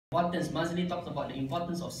Mazli talks about the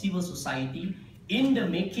importance of civil society in the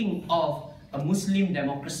making of a Muslim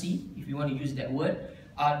democracy, if you want to use that word.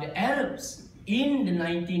 The Arabs in the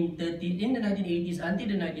 1980s until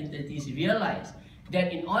the 1930s realized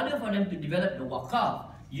that in order for them to develop the Waqf,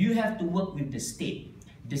 you have to work with the state.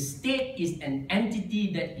 The state is an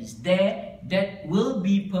entity that is there that will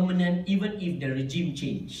be permanent even if the regime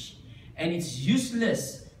change. And it's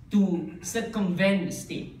useless to circumvent the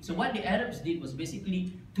state. So what the Arabs did was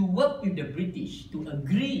basically to work with the British to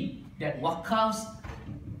agree that Waqfs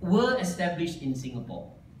were established in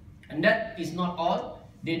Singapore. And that is not all.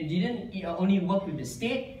 They didn't only work with the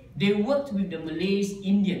state, they worked with the Malays,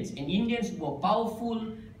 Indians. And Indians were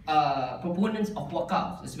powerful proponents of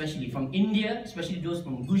Waqfs, especially from India, especially those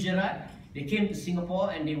from Gujarat. They came to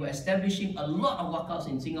Singapore and they were establishing a lot of Waqfs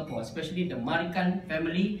in Singapore, especially the Marikan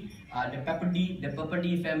family, the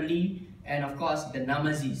Pepperdi family, and of course the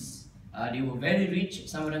Namazis. They were very rich.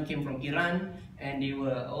 Some of them came from Iran, and they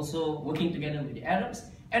were also working together with the Arabs,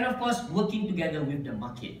 and of course working together with the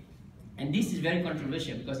market. And this is very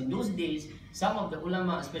controversial because in those days, some of the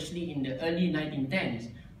ulama, especially in the early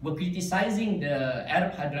 1910s, were criticizing the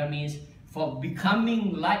Arab Hadramis for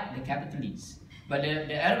becoming like the capitalists. But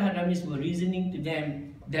the Arab Hadramis were reasoning to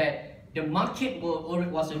them that the market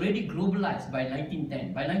was already globalized by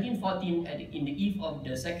 1910. By 1914, in the eve of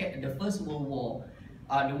the First World War,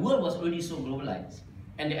 the world was already so globalized.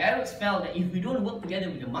 And the Arabs felt that if we don't work together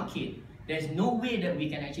with the market, there's no way that we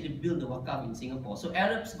can actually build the Waqf in Singapore. So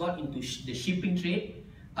Arabs got into the shipping trade,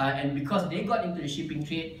 and because they got into the shipping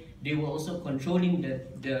trade, they were also controlling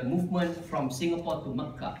the movement from Singapore to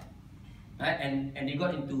Mecca. Right? And they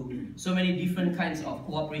got into so many different kinds of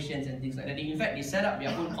cooperations and things like that. In fact, they set up their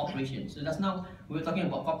own corporations. So that's now, we were talking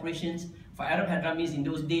about corporations. For Arab Hadramis in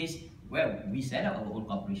those days, well, we set up our own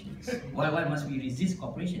corporations. Why must we resist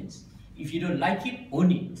corporations? If you don't like it,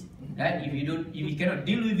 own it. Right? If you cannot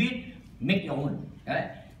deal with it, make your own.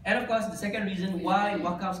 Right? And of course, the second reason why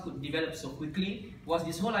Waqfs could develop so quickly was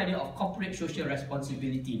this whole idea of corporate social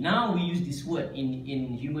responsibility. Now we use this word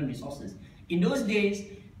in human resources. In those days,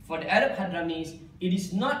 for the Arab Hadramis, it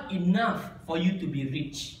is not enough for you to be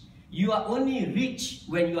rich. You are only rich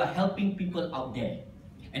when you are helping people out there.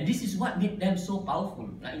 And this is what made them so powerful.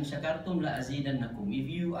 In Shakartum la azidannakum. If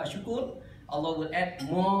you are shukur, Allah will add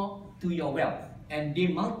more to your wealth. And they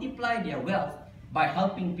multiply their wealth by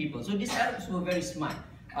helping people. So these Arabs were very smart.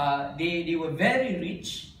 They were very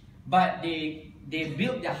rich, but they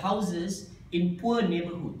built their houses in poor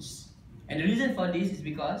neighborhoods. And the reason for this is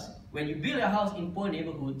because when you build a house in poor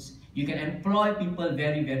neighborhoods, you can employ people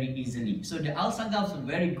very, very easily. So the Al-Sagafs were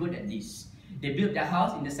very good at this. They built their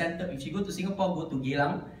house in the center. If you go to Singapore, go to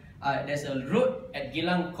Geylang. There's a road at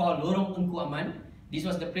Geylang called Lorong Engku Aman. This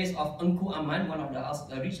was the place of Engku Aman, one of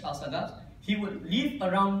the rich Al-Sagafs. He would live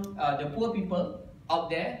around the poor people out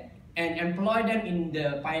there and employ them in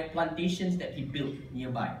the plantations that he built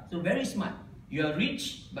nearby. So very smart. You are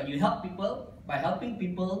rich, but you help people. By helping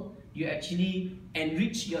people, you actually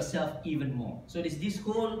enrich yourself even more. So there's this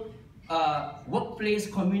whole workplace,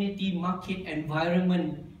 community, market,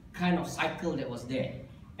 environment kind of cycle that was there.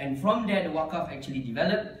 And from there, the Waqf actually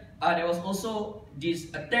developed. There was also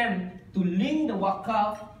this attempt to link the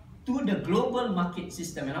Waqf to the global market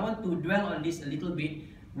system. And I want to dwell on this a little bit.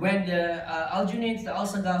 When the Aljunaids, the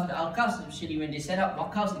Al-Sagafs, the Al-Kafs, especially when they set up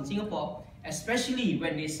Waqfs in Singapore, especially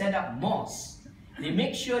when they set up mosques, they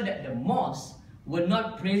make sure that the mosques were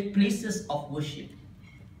not places of worship.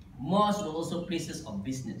 Mosques were also places of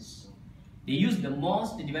business. They used the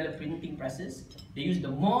mosques to develop printing presses. They used the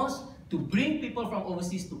mosques to bring people from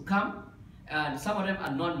overseas to come. And some of them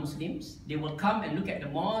are non-Muslims. They will come and look at the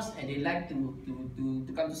mosque, and they like to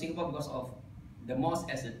come to Singapore because of the mosque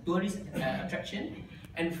as a tourist attraction.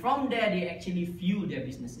 And from there, they actually fuel their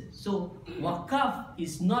businesses. So Waqf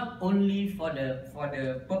is not only for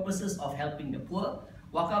the purposes of helping the poor.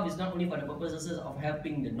 Waqf is not only for the purposes of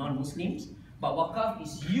helping the non-Muslims, but Waqf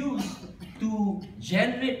is used to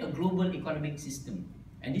generate a global economic system.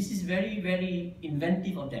 And this is very, very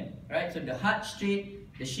inventive of them, right? So the Hajj trade,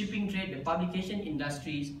 the shipping trade, the publication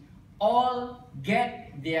industries, all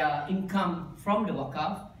get their income from the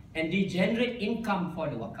Waqf, and they generate income for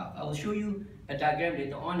the Waqf. I will show you a diagram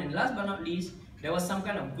later on. And last but not least, there was some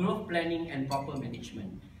kind of growth planning and proper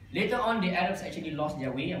management. Later on, the Arabs actually lost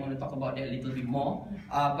their way. I want to talk about that a little bit more.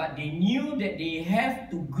 But they knew that they have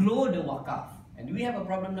to grow the Waqf. And we have a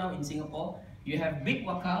problem now in Singapore. You have big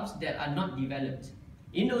Waqfs that are not developed.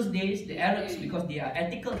 In those days, the Arabs, because they are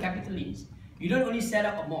ethical capitalists, you don't only set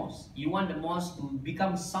up a mosque. You want the mosque to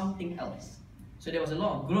become something else. So there was a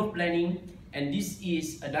lot of growth planning. And this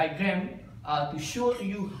is a diagram to show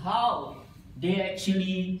you how they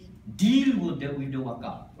actually deal with the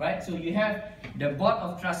Waqf, right? So you have the board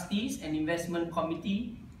of trustees and investment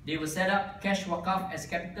committee. They will set up cash Waqf as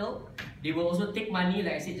capital. They will also take money,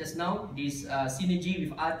 like I said just now, this synergy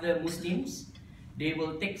with other Muslims. They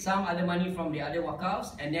will take some other money from the other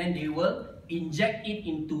Waqfs, and then they will inject it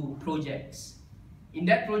into projects. In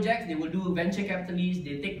that project, they will do venture capitalists,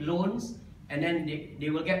 they take loans, and then they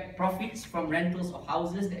will get profits from rentals of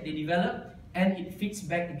houses that they develop, and it fits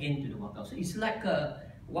back again to the Waqf. So it's like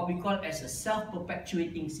what we call as a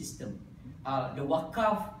self-perpetuating system. The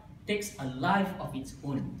Waqf takes a life of its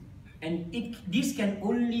own. And this can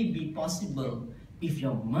only be possible if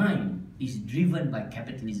your mind is driven by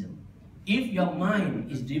capitalism. If your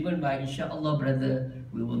mind is driven by, inshallah brother,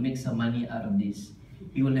 we will make some money out of this,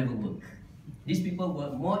 it will never work. These people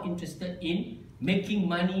were more interested in making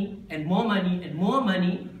money and more money and more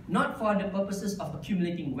money, not for the purposes of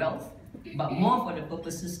accumulating wealth, but more for the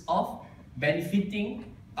purposes of benefiting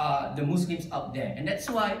the Muslims out there. And that's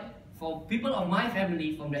why, for people of my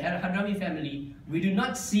family, from the Hadrami family, we do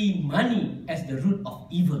not see money as the root of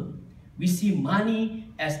evil. We see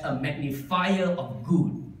money as a magnifier of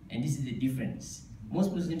good. And this is the difference.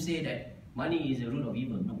 Most Muslims say that money is the root of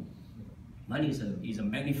evil. No. Money is a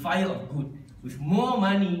magnifier of good. With more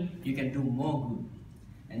money, you can do more good.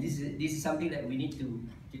 And this is something that we need to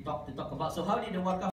talk about. So how did the Waqf